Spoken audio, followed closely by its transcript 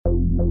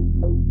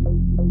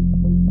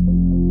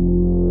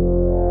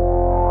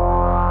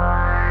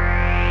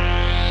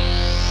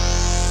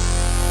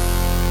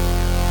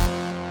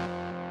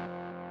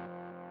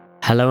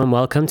Hello and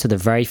welcome to the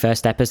very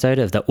first episode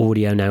of the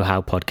Audio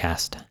Know-How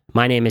podcast.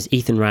 My name is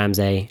Ethan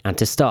Ramsey, and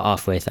to start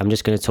off with, I'm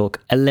just going to talk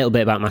a little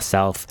bit about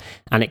myself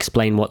and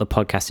explain what the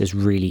podcast is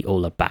really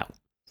all about.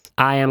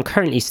 I am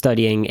currently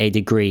studying a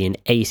degree in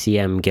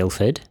ACM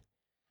Guildford,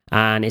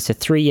 and it's a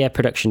 3-year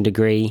production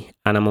degree,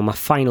 and I'm on my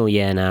final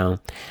year now.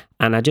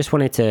 And I just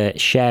wanted to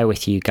share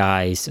with you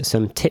guys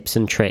some tips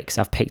and tricks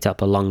I've picked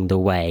up along the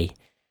way.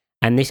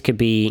 And this could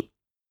be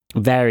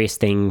various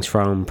things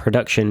from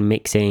production,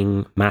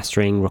 mixing,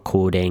 mastering,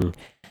 recording,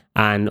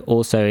 and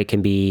also it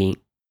can be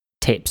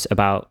tips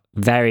about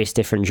various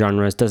different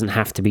genres. Doesn't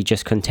have to be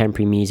just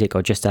contemporary music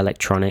or just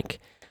electronic.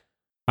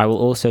 I will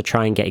also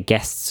try and get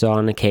guests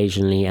on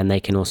occasionally, and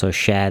they can also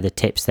share the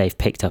tips they've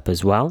picked up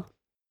as well.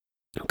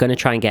 I'm going to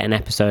try and get an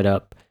episode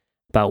up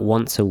about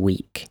once a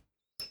week.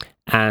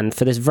 And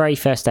for this very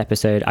first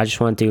episode, I just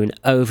want to do an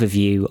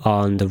overview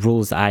on the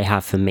rules that I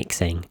have for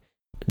mixing.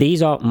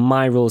 These are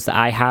my rules that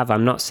I have.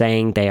 I'm not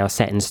saying they are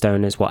set in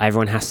stone as what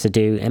everyone has to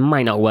do. It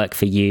might not work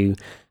for you,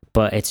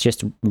 but it's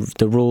just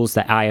the rules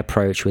that I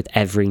approach with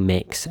every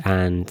mix,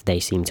 and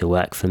they seem to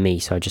work for me.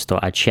 So I just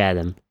thought I'd share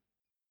them.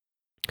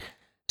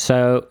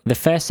 So the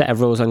first set of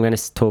rules I'm going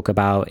to talk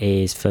about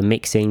is for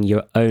mixing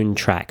your own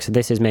track. So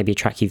this is maybe a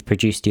track you've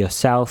produced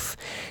yourself.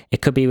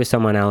 It could be with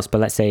someone else,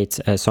 but let's say it's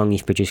a song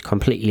you've produced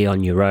completely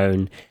on your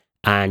own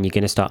and you're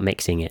going to start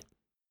mixing it.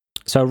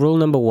 So rule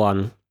number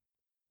 1,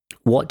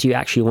 what do you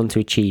actually want to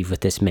achieve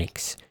with this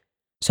mix?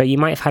 So you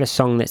might have had a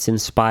song that's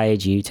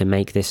inspired you to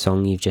make this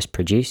song you've just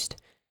produced.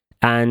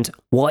 And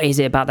what is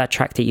it about that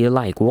track that you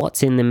like?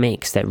 What's in the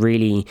mix that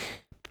really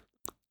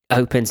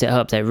opens it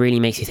up, that really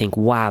makes you think,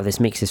 wow, this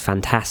mix is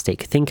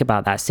fantastic? Think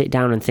about that. Sit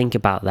down and think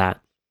about that.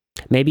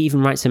 Maybe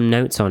even write some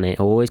notes on it,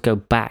 or always go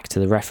back to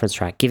the reference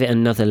track. Give it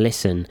another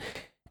listen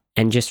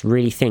and just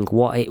really think,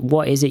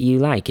 what is it you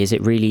like? Is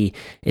it really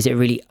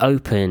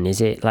open? Is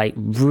it like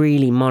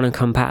really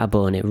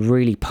monocompatible and it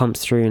really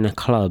pumps through in a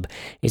club?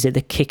 Is it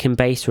the kick and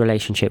bass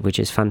relationship, which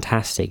is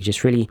fantastic?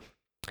 Just really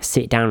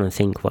sit down and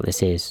think what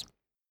this is.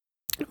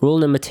 Rule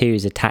number 2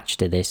 is attached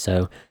to this.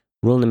 So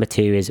rule number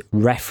 2 is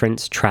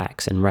reference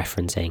tracks and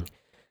referencing.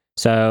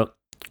 So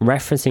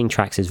referencing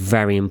tracks is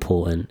very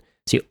important.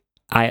 So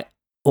I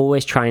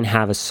always try and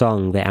have a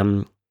song that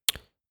I'm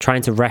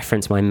trying to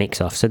reference my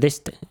mix off. So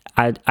this,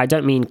 I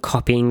don't mean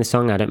copying the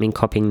song, I don't mean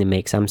copying the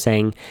mix. I'm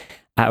saying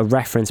at a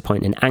reference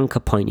point, an anchor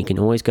point you can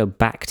always go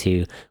back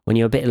to when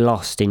you're a bit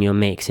lost in your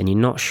mix and you're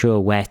not sure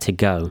where to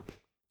go.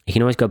 You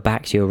can always go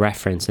back to your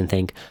reference and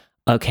think,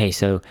 okay,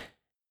 so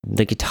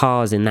the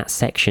guitars in that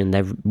section,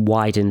 they're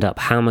widened up.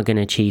 How am I going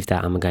to achieve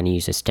that? Am I going to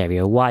use a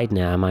stereo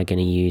widener? Am I going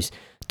to use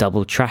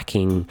double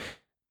tracking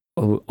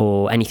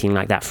or anything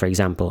like that, for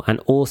example? And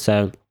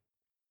also,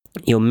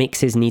 your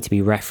mixes need to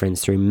be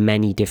referenced through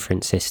many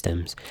different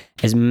systems,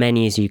 as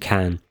many as you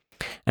can.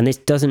 And this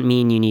doesn't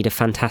mean you need a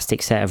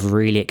fantastic set of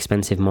really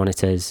expensive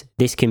monitors.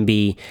 This can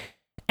be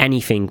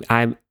anything.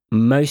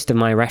 Most of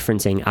my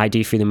referencing I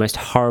do through the most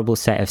horrible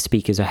set of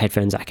speakers or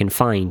headphones I can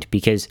find,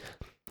 because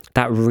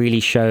that really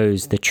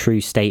shows the true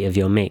state of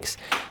your mix.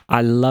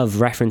 I love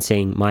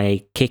referencing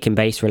my kick and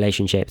bass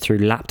relationship through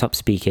laptop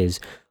speakers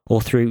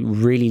or through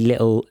really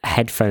little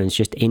headphones,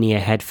 just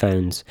in-ear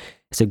headphones.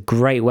 It's a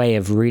great way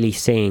of really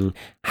seeing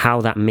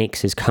how that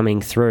mix is coming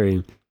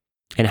through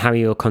and how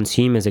your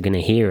consumers are going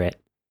to hear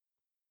it.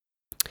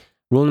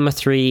 Rule number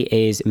 3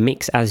 is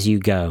mix as you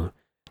go.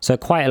 So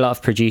quite a lot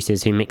of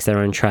producers who mix their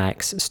own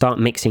tracks start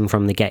mixing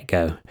from the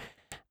get-go.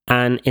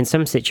 And in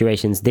some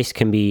situations, this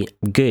can be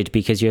good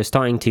because you're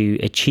starting to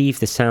achieve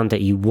the sound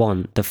that you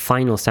want, the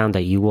final sound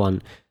that you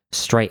want,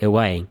 straight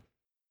away.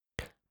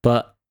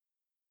 But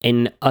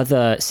in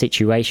other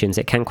situations,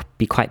 it can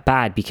be quite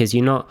bad because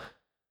you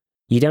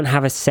don't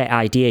have a set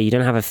idea, you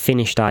don't have a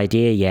finished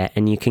idea yet,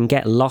 and you can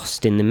get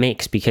lost in the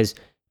mix because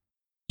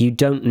you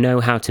don't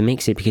know how to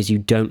mix it, because you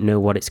don't know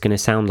what it's going to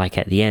sound like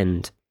at the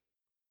end.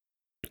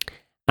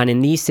 And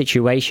in these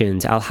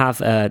situations, I'll have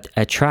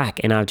a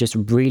track and I just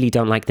really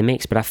don't like the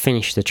mix, but I've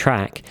finished the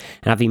track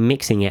and I've been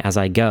mixing it as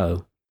I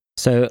go.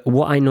 So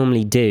what I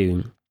normally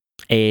do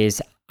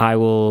is I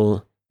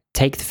will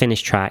take the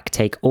finished track,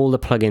 take all the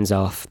plugins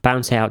off,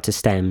 bounce it out to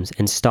stems,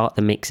 and start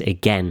the mix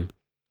again.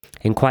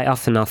 And quite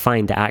often I'll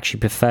find that I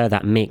actually prefer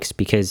that mix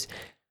because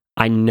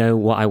I know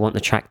what I want the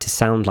track to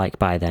sound like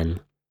by then.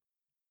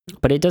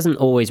 But it doesn't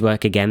always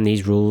work. Again,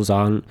 these rules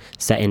aren't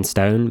set in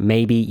stone.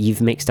 Maybe you've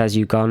mixed as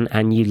you've gone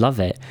and you love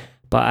it.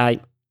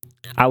 But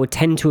I would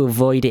tend to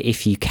avoid it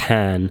if you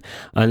can,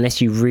 unless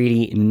you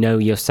really know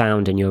your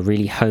sound and you're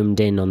really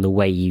homed in on the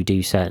way you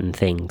do certain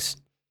things.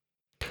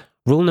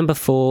 Rule number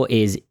 4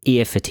 is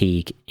ear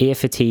fatigue. Ear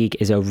fatigue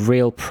is a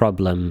real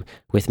problem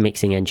with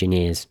mixing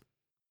engineers.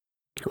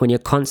 When you're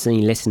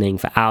constantly listening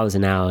for hours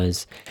and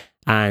hours,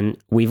 and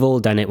we've all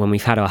done it when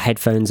we've had our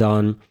headphones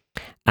on,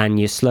 and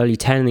you're slowly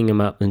turning them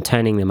up,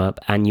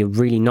 and you're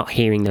really not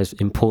hearing those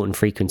important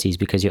frequencies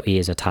because your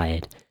ears are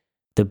tired.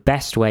 The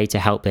best way to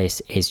help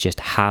this is just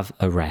have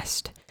a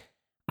rest.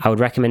 I would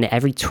recommend that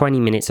every 20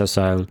 minutes or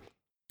so,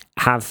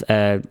 have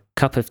a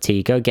cup of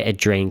tea, go get a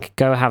drink,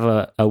 go have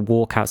a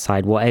walk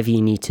outside, whatever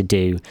you need to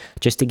do,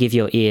 just to give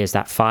your ears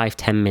that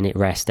 5-10 minute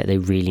rest that they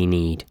really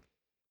need.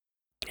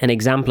 An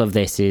example of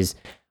this is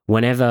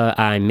whenever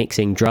I'm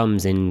mixing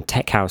drums in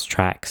tech house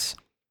tracks,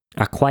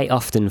 I quite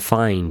often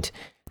find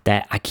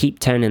that I keep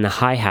turning the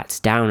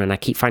hi-hats down and I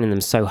keep finding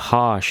them so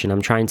harsh, and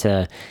I'm trying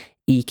to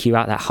EQ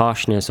out that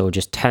harshness or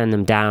just turn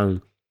them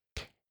down.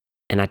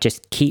 And I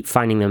just keep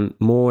finding them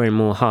more and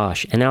more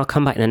harsh. And then I'll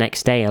come back the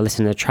next day, I'll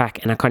listen to the track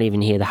and I can't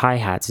even hear the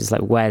hi-hats. It's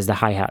like, where's the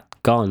hi-hat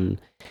gone?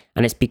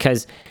 And it's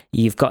because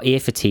you've got ear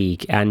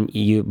fatigue and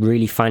you're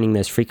really finding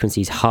those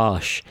frequencies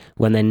harsh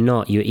when they're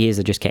not. Your ears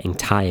are just getting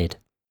tired.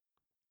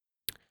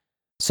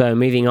 So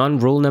moving on,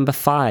 rule number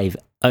 5,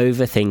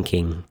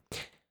 overthinking.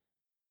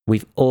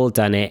 We've all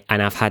done it,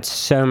 and I've had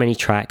so many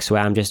tracks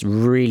where I'm just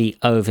really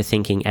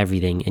overthinking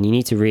everything. And you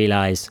need to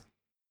realize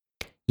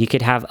you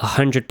could have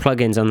 100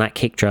 plugins on that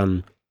kick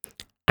drum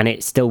and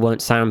it still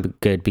won't sound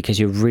good because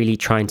you're really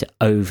trying to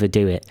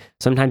overdo it.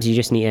 Sometimes you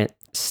just need to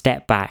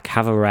step back,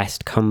 have a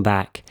rest, come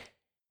back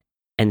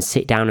and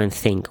sit down and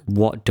think,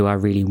 what do I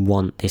really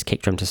want this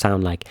kick drum to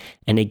sound like?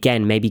 And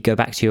again, maybe go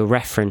back to your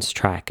reference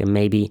track and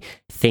maybe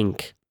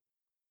think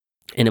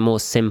in a more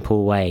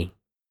simple way.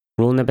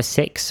 Rule number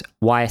 6,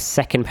 why a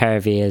second pair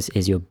of ears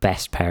is your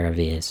best pair of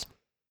ears.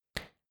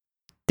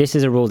 This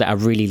is a rule that I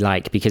really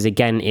like because,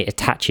 again, it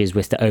attaches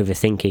with the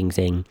overthinking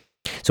thing.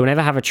 So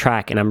whenever I have a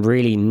track and I'm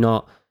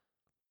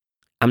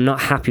not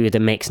happy with the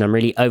mix and I'm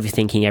really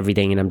overthinking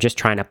everything and I'm just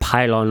trying to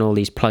pile on all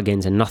these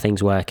plugins and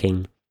nothing's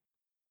working,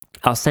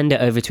 I'll send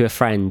it over to a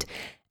friend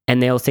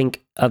and they'll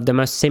think of the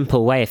most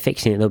simple way of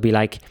fixing it. They'll be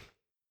like,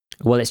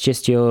 well, it's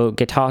just your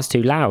guitar's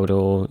too loud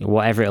or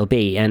whatever it'll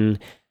be. And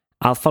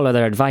I'll follow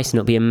their advice and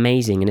it'll be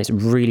amazing and it's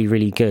really,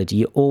 really good.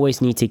 You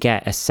always need to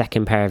get a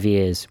second pair of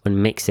ears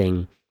when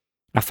mixing.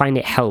 I find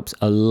it helps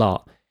a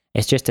lot.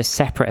 It's just a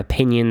separate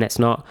opinion that's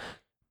not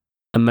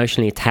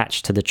emotionally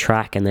attached to the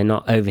track and they're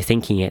not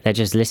overthinking it. They're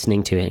just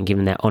listening to it and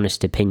giving their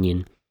honest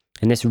opinion.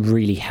 And this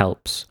really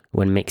helps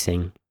when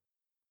mixing.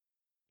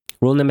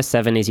 Rule number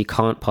 7 is you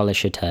can't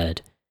polish a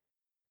turd.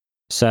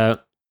 So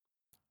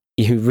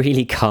you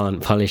really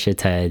can't polish a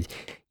turd.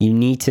 You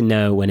need to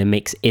know when a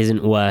mix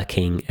isn't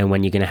working and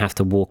when you're going to have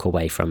to walk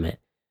away from it.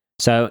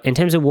 So in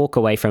terms of walk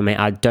away from it,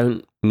 I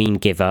don't mean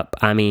give up.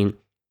 I mean,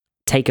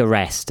 take a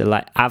rest.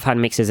 Like, I've had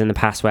mixes in the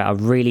past where I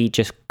really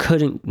just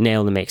couldn't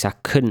nail the mix. I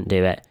couldn't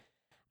do it.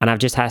 And I've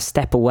just had to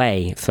step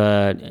away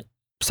for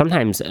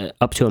sometimes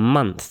up to a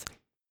month.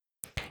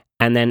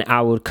 And then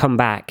I would come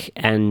back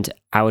and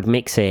I would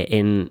mix it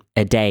in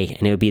a day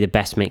and it would be the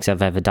best mix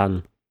I've ever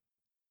done.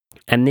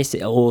 And this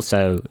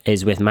also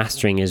is with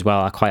mastering as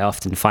well. I quite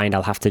often find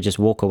I'll have to just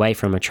walk away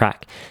from a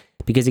track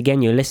because,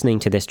 again, you're listening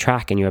to this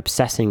track and you're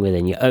obsessing with it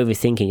and you're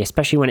overthinking,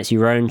 especially when it's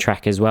your own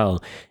track as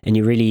well and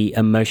you're really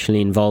emotionally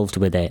involved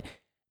with it.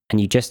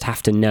 And you just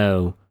have to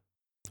know,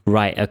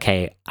 right,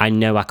 okay, I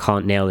know I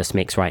can't nail this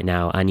mix right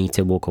now. I need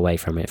to walk away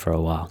from it for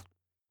a while.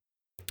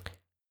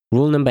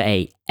 Rule number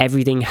 8,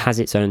 everything has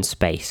its own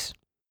space.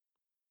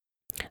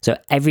 So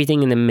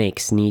everything in the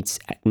mix needs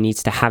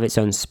to have its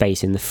own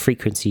space in the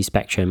frequency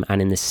spectrum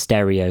and in the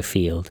stereo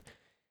field.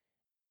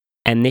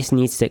 And this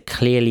needs to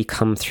clearly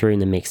come through in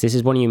the mix. This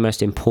is one of your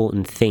most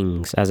important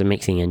things as a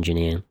mixing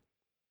engineer.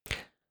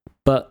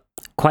 But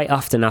quite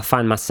often I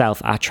find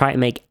myself, I try to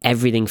make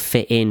everything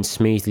fit in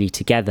smoothly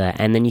together,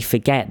 and then you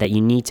forget that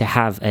you need to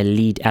have a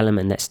lead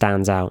element that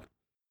stands out.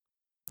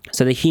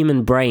 So the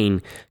human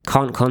brain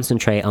can't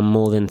concentrate on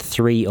more than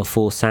 3 or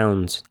 4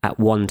 sounds at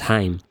one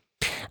time.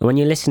 And when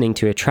you're listening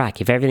to a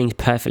track, if everything's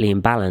perfectly in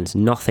balance,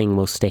 nothing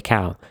will stick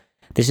out.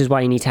 This is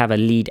why you need to have a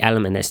lead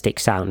element that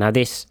sticks out. Now,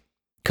 this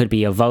could be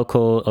your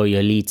vocal or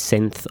your lead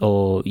synth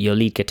or your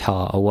lead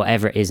guitar or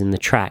whatever it is in the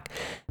track.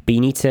 But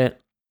you need to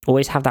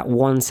always have that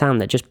one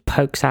sound that just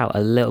pokes out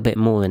a little bit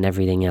more than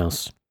everything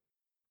else.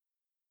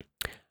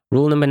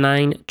 Rule number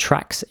 9,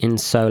 tracks in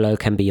solo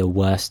can be your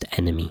worst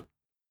enemy.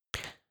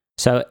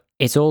 So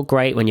it's all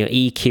great when you're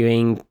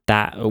EQing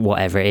that,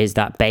 whatever it is,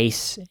 that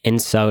bass in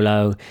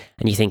solo,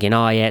 and you're thinking,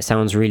 oh yeah, it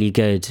sounds really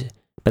good.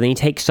 But then you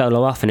take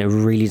solo off and it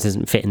really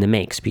doesn't fit in the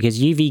mix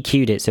because you've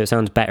EQ'd it so it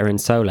sounds better in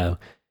solo,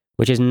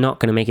 which is not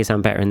going to make it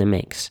sound better in the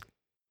mix.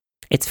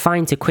 It's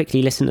fine to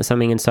quickly listen to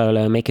something in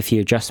solo and make a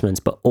few adjustments,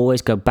 but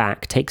always go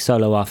back, take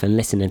solo off and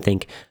listen and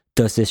think,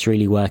 does this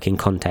really work in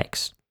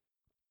context?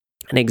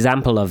 An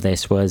example of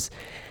this was,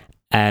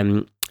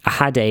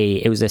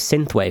 it was a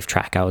synthwave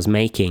track I was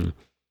making.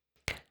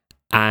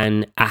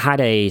 And I had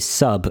a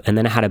sub and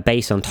then I had a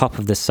bass on top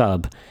of the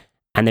sub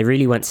and they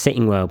really weren't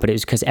sitting well, but it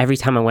was because every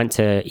time I went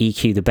to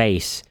EQ the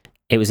bass,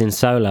 it was in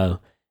solo.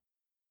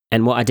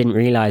 And what I didn't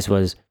realize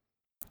was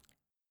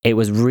it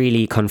was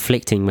really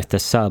conflicting with the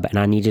sub and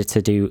I needed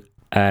to do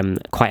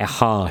quite a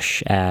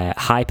harsh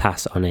high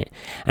pass on it.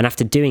 And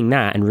after doing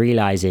that and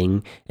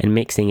realizing and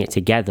mixing it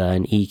together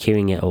and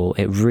EQing it all,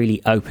 it really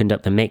opened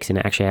up the mix and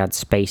it actually had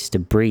space to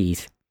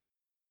breathe.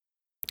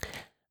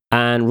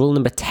 And rule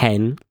number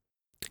 10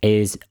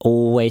 is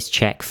always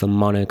check for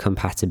mono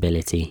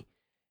compatibility.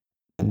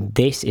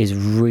 This is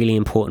really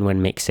important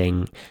when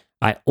mixing.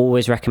 I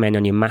always recommend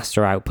on your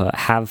master output,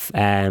 have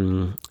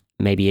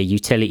maybe a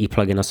utility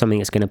plugin or something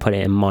that's going to put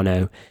it in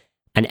mono.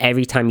 And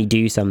every time you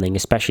do something,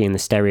 especially in the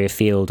stereo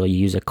field, or you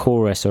use a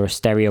chorus or a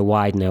stereo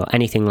widener or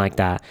anything like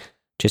that,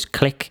 just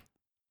click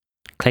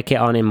it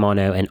on in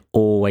mono and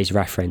always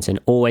reference. And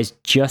always,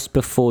 just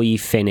before you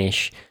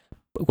finish,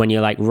 when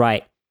you're like,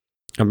 right,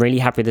 I'm really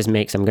happy with this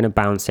mix, I'm going to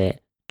bounce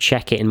it,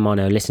 check it in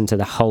mono, listen to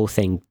the whole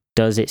thing.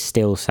 Does it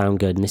still sound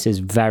good? And this is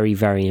very,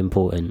 very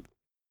important.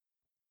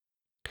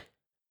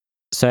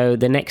 So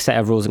the next set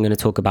of rules I'm going to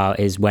talk about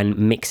is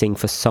when mixing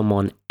for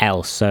someone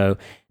else. So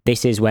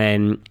this is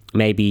when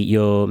maybe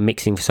you're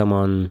mixing for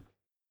someone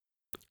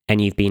and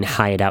you've been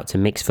hired out to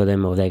mix for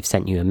them, or they've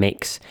sent you a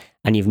mix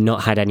and you've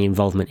not had any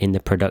involvement in the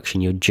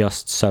production. You're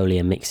just solely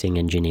a mixing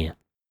engineer.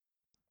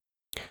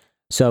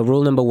 So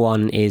rule number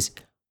 1 is,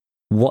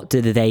 what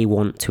do they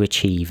want to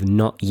achieve,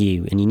 not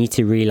you? And you need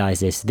to realize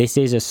this. This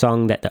is a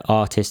song that the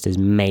artist has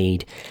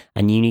made,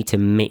 and you need to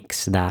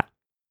mix that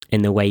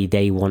in the way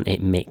they want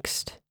it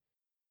mixed.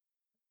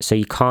 So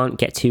you can't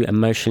get too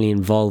emotionally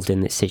involved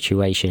in this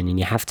situation, and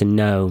you have to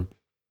know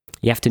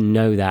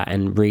that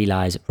and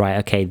realize, right,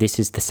 okay, this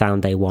is the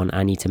sound they want.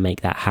 I need to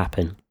make that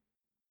happen.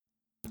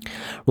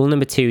 Rule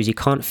number 2 is you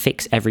can't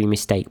fix every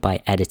mistake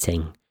by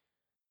editing.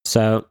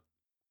 So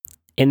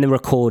in the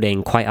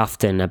recording, quite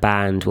often a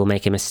band will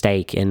make a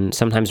mistake, and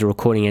sometimes a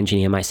recording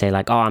engineer might say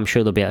like, oh, I'm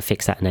sure they'll be able to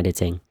fix that in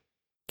editing.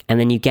 And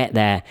then you get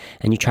there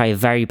and you try your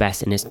very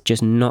best and it's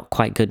just not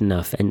quite good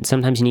enough. And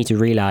sometimes you need to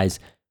realize,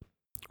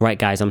 right,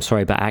 guys, I'm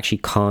sorry, but I actually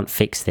can't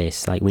fix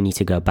this. Like, we need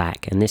to go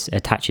back. And this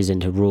attaches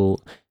into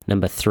rule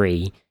number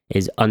 3,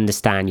 is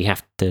understand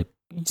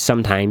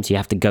sometimes you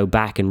have to go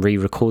back and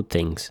re-record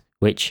things,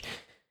 which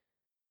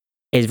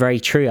is very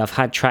true. I've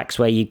had tracks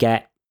where you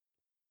get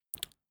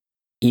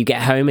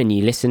home and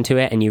you listen to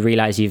it and you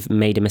realize you've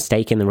made a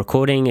mistake in the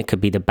recording. It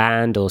could be the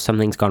band, or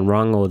something's gone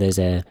wrong, or there's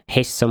a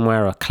hiss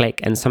somewhere or a click,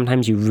 and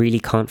sometimes you really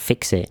can't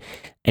fix it.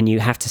 And you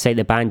have to say to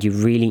the band, you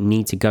really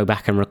need to go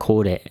back and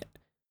record it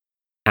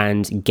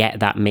and get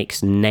that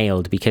mix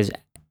nailed, because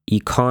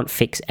you can't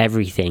fix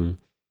everything.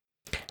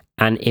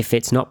 And if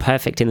it's not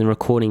perfect in the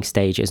recording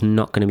stage, it's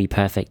not going to be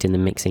perfect in the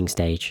mixing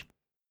stage.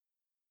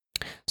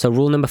 So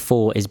rule number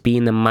 4 is be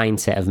in the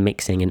mindset of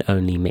mixing and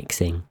only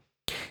mixing.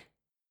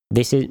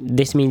 This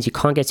means you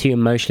can't get too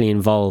emotionally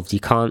involved. You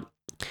can't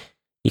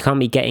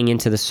be getting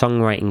into the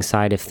songwriting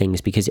side of things,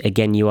 because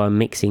again, you are a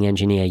mixing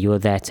engineer. You are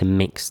there to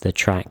mix the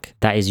track.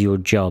 That is your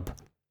job.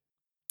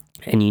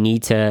 And you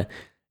need to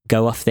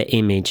go off the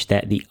image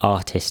that the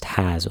artist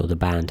has or the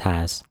band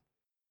has.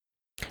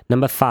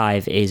 Number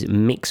 5 is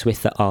mix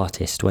with the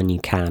artist when you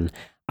can.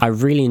 I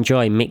really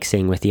enjoy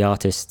mixing with the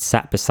artist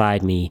sat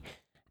beside me,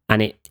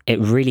 and it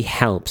really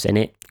helps. And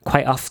it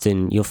quite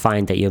often you'll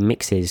find that your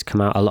mixes come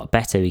out a lot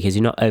better because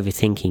you're not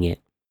overthinking it.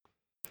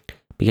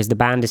 Because the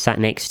band is sat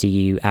next to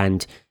you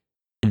and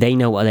they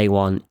know what they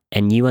want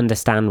and you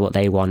understand what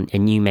they want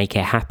and you make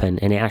it happen,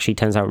 and it actually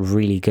turns out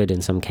really good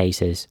in some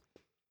cases.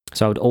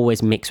 So I would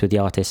always mix with the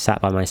artist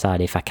sat by my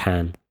side if I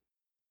can.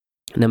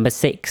 Number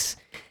 6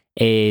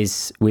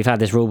 is, we've had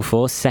this rule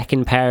before,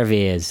 second pair of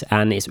ears.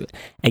 And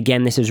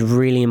this is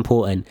really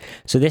important.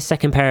 So this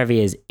second pair of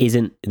ears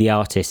isn't the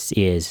artist's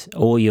ears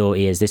or your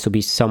ears. This will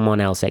be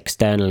someone else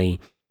externally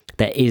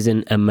that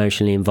isn't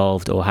emotionally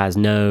involved or has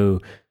no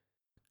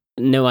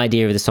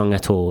idea of the song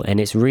at all. And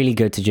it's really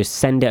good to just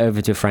send it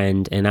over to a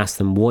friend and ask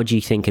them, what do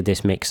you think of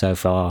this mix so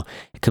far?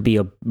 It could be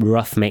a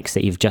rough mix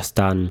that you've just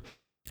done.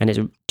 And it's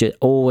just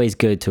always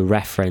good to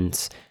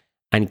reference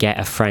and get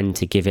a friend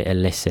to give it a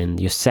listen.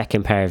 Your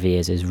second pair of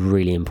ears is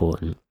really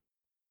important.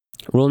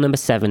 Rule number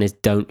 7 is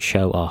don't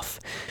show off.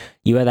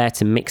 You are there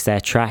to mix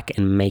their track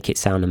and make it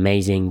sound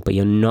amazing, but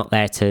you're not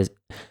there to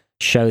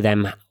show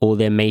them all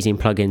the amazing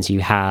plugins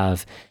you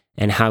have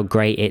and how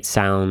great it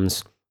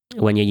sounds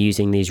when you're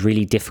using these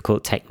really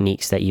difficult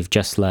techniques that you've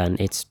just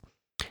learned.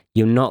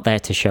 You're not there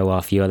to show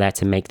off, you are there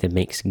to make the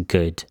mix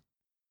good.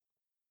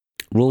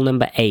 Rule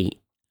number 8,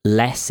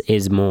 less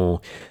is more.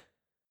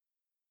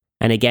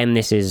 And again,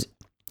 this is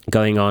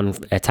going on,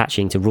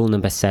 attaching to rule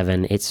number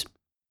 7.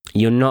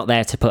 You're not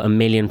there to put a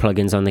million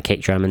plugins on the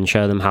kick drum and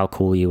show them how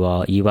cool you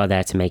are. You are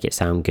there to make it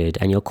sound good.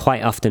 And you'll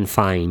quite often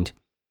find,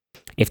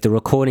 if the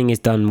recording is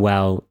done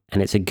well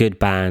and it's a good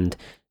band,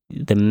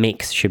 the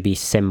mix should be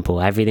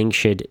simple. Everything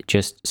should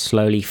just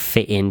slowly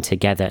fit in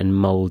together and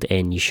mold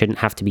in. You shouldn't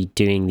have to be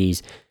doing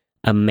these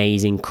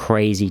amazing,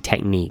 crazy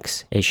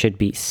techniques. It should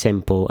be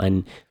simple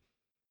and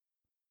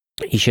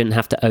you shouldn't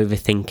have to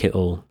overthink it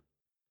all.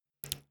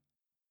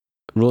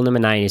 Rule number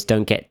 9 is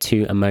don't get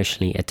too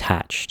emotionally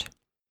attached.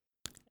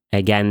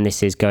 Again,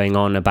 this is going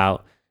on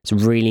about, it's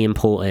really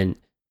important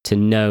to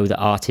know the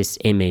artist's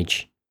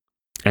image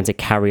and to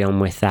carry on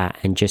with that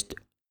and just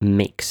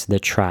mix the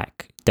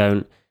track.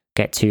 Don't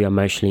get too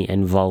emotionally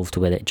involved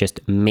with it.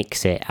 Just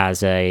mix it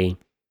as an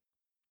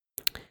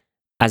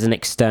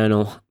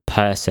external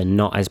person,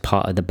 not as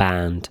part of the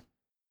band.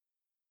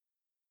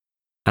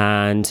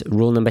 And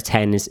rule number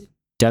 10 is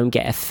don't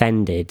get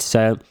offended.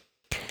 So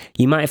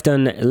You might have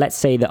done, let's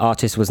say the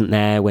artist wasn't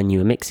there when you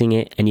were mixing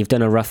it, and you've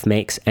done a rough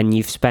mix, and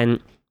you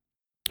spent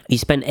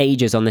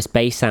ages on this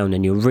bass sound,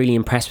 and you're really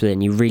impressed with it,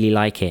 and you really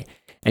like it,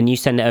 and you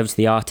send it over to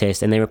the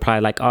artist, and they reply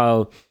like,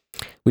 oh,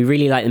 we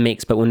really like the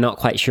mix, but we're not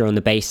quite sure on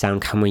the bass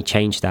sound, can we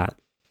change that?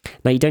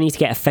 Now, you don't need to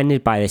get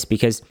offended by this,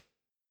 because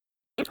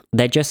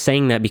they're just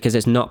saying that because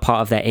it's not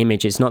part of their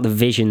image, it's not the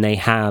vision they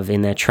have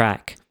in their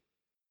track.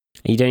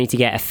 You don't need to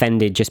get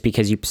offended just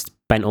because you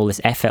spent all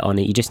this effort on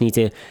it. You just need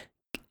to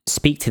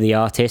speak to the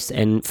artist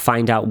and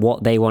find out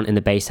what they want in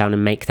the bass sound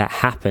and make that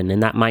happen.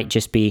 And that might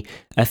just be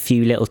a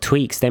few little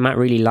tweaks. They might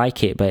really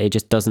like it, but it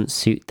just doesn't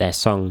suit their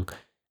song.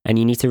 And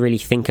you need to really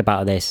think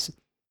about this.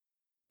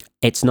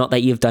 It's not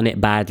that you've done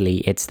it badly,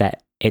 it's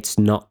that it's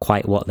not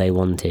quite what they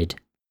wanted.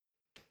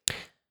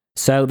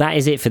 So that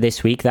is it for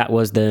this week. That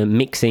was the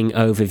mixing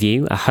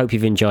overview. I hope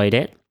you've enjoyed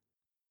it.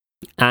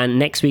 And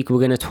next week, we're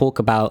going to talk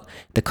about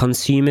the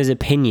consumer's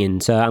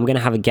opinion. So I'm going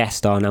to have a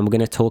guest on, and we're going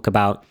to talk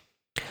about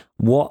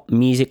what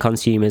music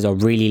consumers are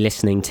really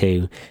listening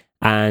to.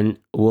 And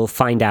we'll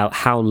find out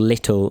how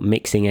little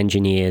mixing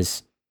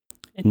engineers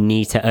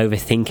need to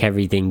overthink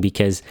everything,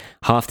 because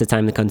half the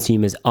time the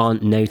consumers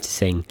aren't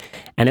noticing.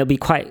 And it'll be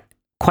quite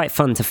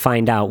fun to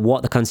find out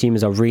what the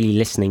consumers are really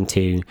listening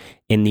to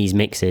in these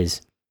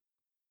mixes.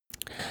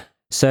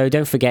 So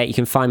don't forget, you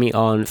can find me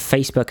on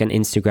Facebook and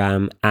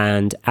Instagram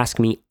and ask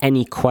me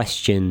any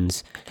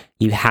questions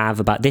you have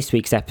about this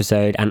week's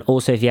episode, and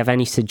also if you have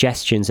any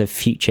suggestions of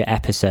future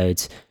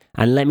episodes,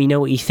 and let me know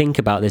what you think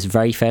about this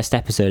very first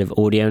episode of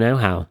Audio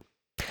Know-How.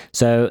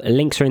 So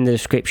links are in the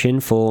description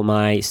for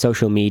my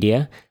social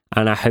media,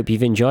 and I hope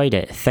you've enjoyed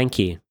it. Thank you.